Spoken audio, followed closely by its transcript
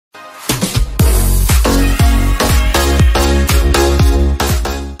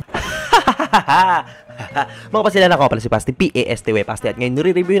Mga Pastylan, ako pala si Pasty, P-A-S-T-Y Pasty. At ngayon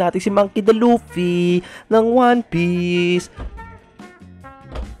nire-review natin si Monkey the Luffy ng One Piece.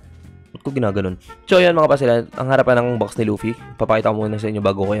 Ba't ko ginaganon? So yan mga Pastylan, ang harapan ng box ni Luffy. Papakita ko muna sa inyo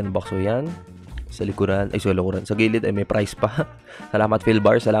bago ko yan box. So yan, sa likuran, sa gilid ay may price pa. Salamat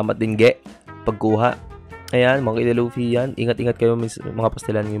Philbar, salamat din Ge, pagkuha. Ayan, Monkey the Luffy yan. Ingat-ingat kayo mga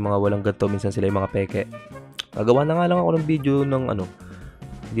Pastylan, yung mga walang ganito, minsan sila yung mga peke. Gagawa na nga lang ako ng video ng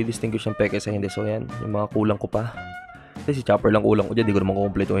di-distinguish yung peke sa hindi. So yan, yung mga kulang ko pa. Kasi si Chopper lang kulang ko dyan, di ko naman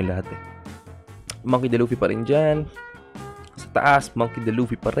kumpletuhin lahat eh. Monkey the Luffy pa rin dyan. Sa taas, Monkey the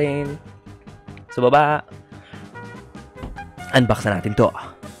Luffy pa rin. Sa baba, unbox na natin to.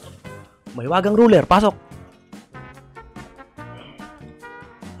 Mahiwagang ruler, pasok!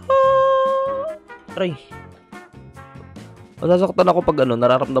 Aray. Masasaktan ako pag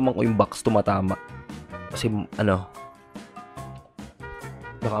nararamdaman ko yung box tumatama. Kasi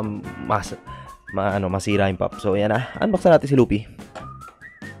baka masira yung pop. So ayan na, unbox na natin si Luffy.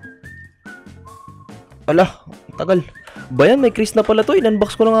 Ala, tagal. Bayan, may Chris na pala to.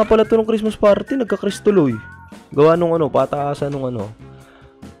 In-unbox ko na nga pala to nung Christmas party. Nagka-Chris tuloy. Gawa nung pataasan nung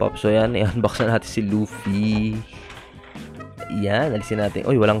pop. So ayan, i-unbox na natin si Luffy. Ayan, alisin natin.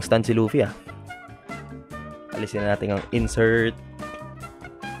 Uy, walang stand si Luffy Alisin natin ang insert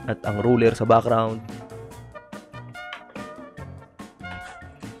at ang ruler sa background.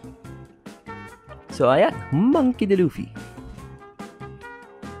 So ayan, Monkey the Luffy.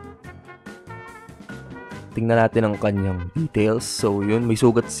 Tingnan natin ang kanyang details. So yun, may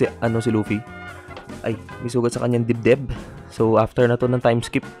sugat si Luffy. Ay, may sugat sa kanyang dibdib. So after na to ng time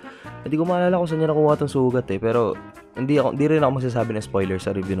skip, hindi ko maalala kung saan niya nakuha tong sugat pero hindi rin ako masasabi na spoiler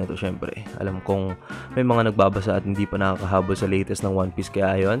sa review na to, syempre. Alam kong may mga nagbabasa at hindi pa nakakahabol sa latest ng One Piece,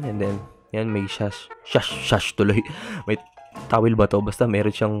 kaya ayun. And then, yan, may shash tuloy. May towel ba to? Basta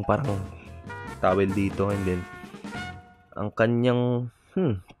meron siyang parang towel dito. And then, ang kanyang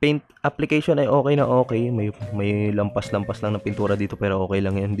paint application ay okay na okay. May lampas-lampas lang ng pintura dito pero okay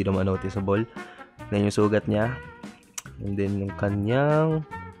lang yan. Hindi naman noticeable. Then yung sugat niya. And then yung kanyang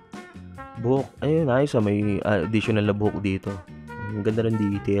buhok. Ayun, ayos may additional na buhok dito. Ang ganda ng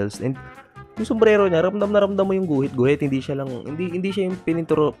details. And yung sombrero niya, ramdam na ramdam mo yung guhit. Hindi siya yung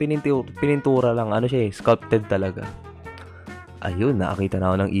pinintura lang. Siya sculpted talaga. Ayun, nakakita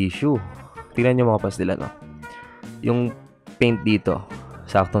na ako ng issue. Tingnan nyo mga Pastylan, yung paint dito,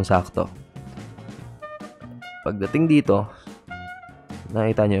 saktong-sakto. Pagdating dito,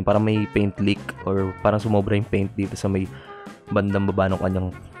 nakita nyo, parang may paint leak or parang sumobra yung paint dito sa may bandang baba ng kanyang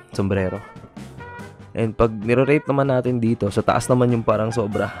sombrero. And pag nire-rate naman natin dito, sa taas naman yung parang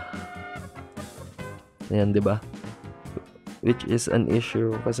sobra. Ayan, diba? Which is an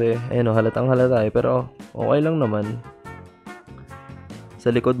issue kasi, ayun halatang halata pero okay lang naman. Sa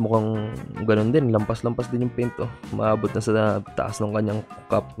likod mukhang ganun din, lampas-lampas din yung paint maabot na sa taas ng kanyang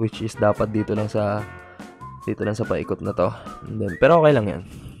cup, which is dapat dito lang sa paikot na to. And then, pero okay lang yan.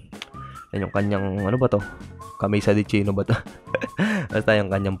 Yan yung kanyang ba to? Camisa di Chino ba to? Basta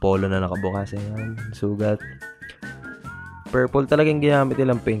yung kanyang polo na nakabukas. Ayan, sugat. Purple talagang ginamit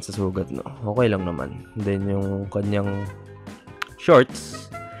nilang paint sa sugat, no? Okay lang naman. And then yung kanyang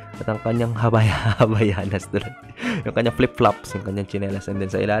shorts at ang kanyang habayanas doon. Yung kanyang flip-flops, yung kanyang chinelas. And then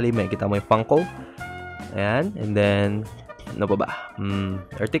sa ilalim, may kita mo yung Funko. Ayan. And then, ano pa ba?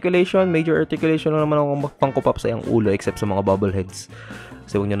 Articulation. Major articulation lang naman ang Funko Pop sa yung ulo except sa mga bubble heads.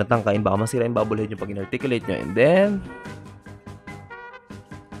 Kasi huwag nyo natangkain, baka masira yung bubble head nyo pag in-articulate nyo. And then,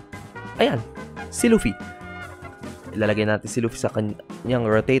 ayan. Si Luffy. Ilalagay natin si Luffy sa kanyang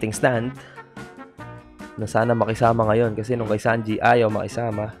rotating stand na sana makisama ngayon kasi nung kay Sanji ayaw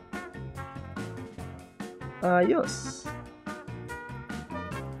makisama. Ayos.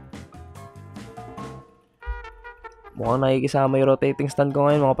 Mukhang nakikisama yung rotating stand ko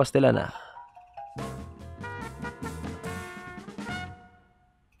ngayon mga Pastylan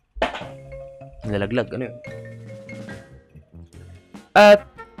Nalaglag, yun? At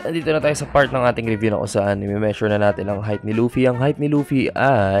dito na tayo sa part ng ating review na kung saan i-measure na natin ang height ni Luffy. Ang height ni Luffy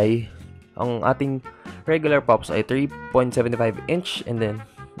ay, ang ating regular pops ay 3.75 inch and then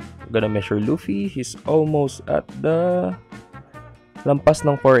gonna measure Luffy. He's almost at the lampas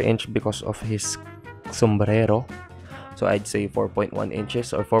ng 4 inch because of his sombrero. So I'd say 4.1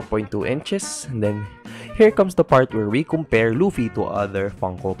 inches or 4.2 inches. And then here comes the part where we compare Luffy to other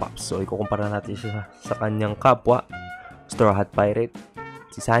Funko Pops. So ikukumpara natin siya sa kanyang kapwa, Straw Hat Pirate,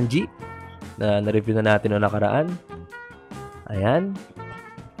 si Sanji na na-review na natin noong nakaraan. Ayan.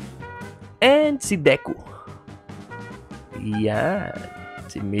 And si Deku. Yan.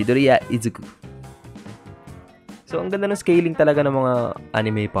 Si Midoriya Izuku. So, ang ganda ng scaling talaga ng mga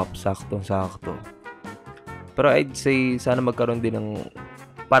anime pop. Saktong-sakto. Pero I'd say, sana magkaroon din ng,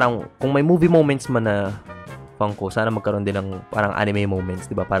 parang, kung may movie moments man na Funko, sana magkaroon din ng parang anime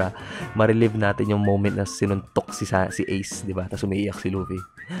moments, di ba? Para ma-relive natin yung moment na sinuntok si Ace, di ba? Tapos umiiyak si Luffy.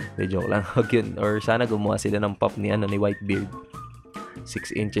 De joke lang. Huwag yun. Or sana gumawa sila ng pop ni Whitebeard.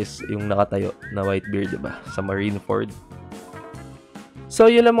 6 inches yung nakatayo na Whitebeard, di ba? Sa Marineford. So,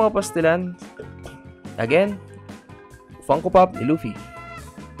 yun lang mga pastilan. Again, Funko Pop ni Luffy.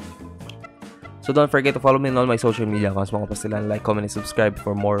 So don't forget to follow me on all my social media accounts mga pastilan. Like, comment, and subscribe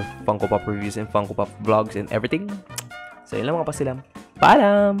for more Funko Pop reviews and Funko Pop vlogs and everything. So yun lang mga pastilan.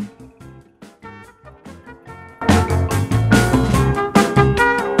 Paalam!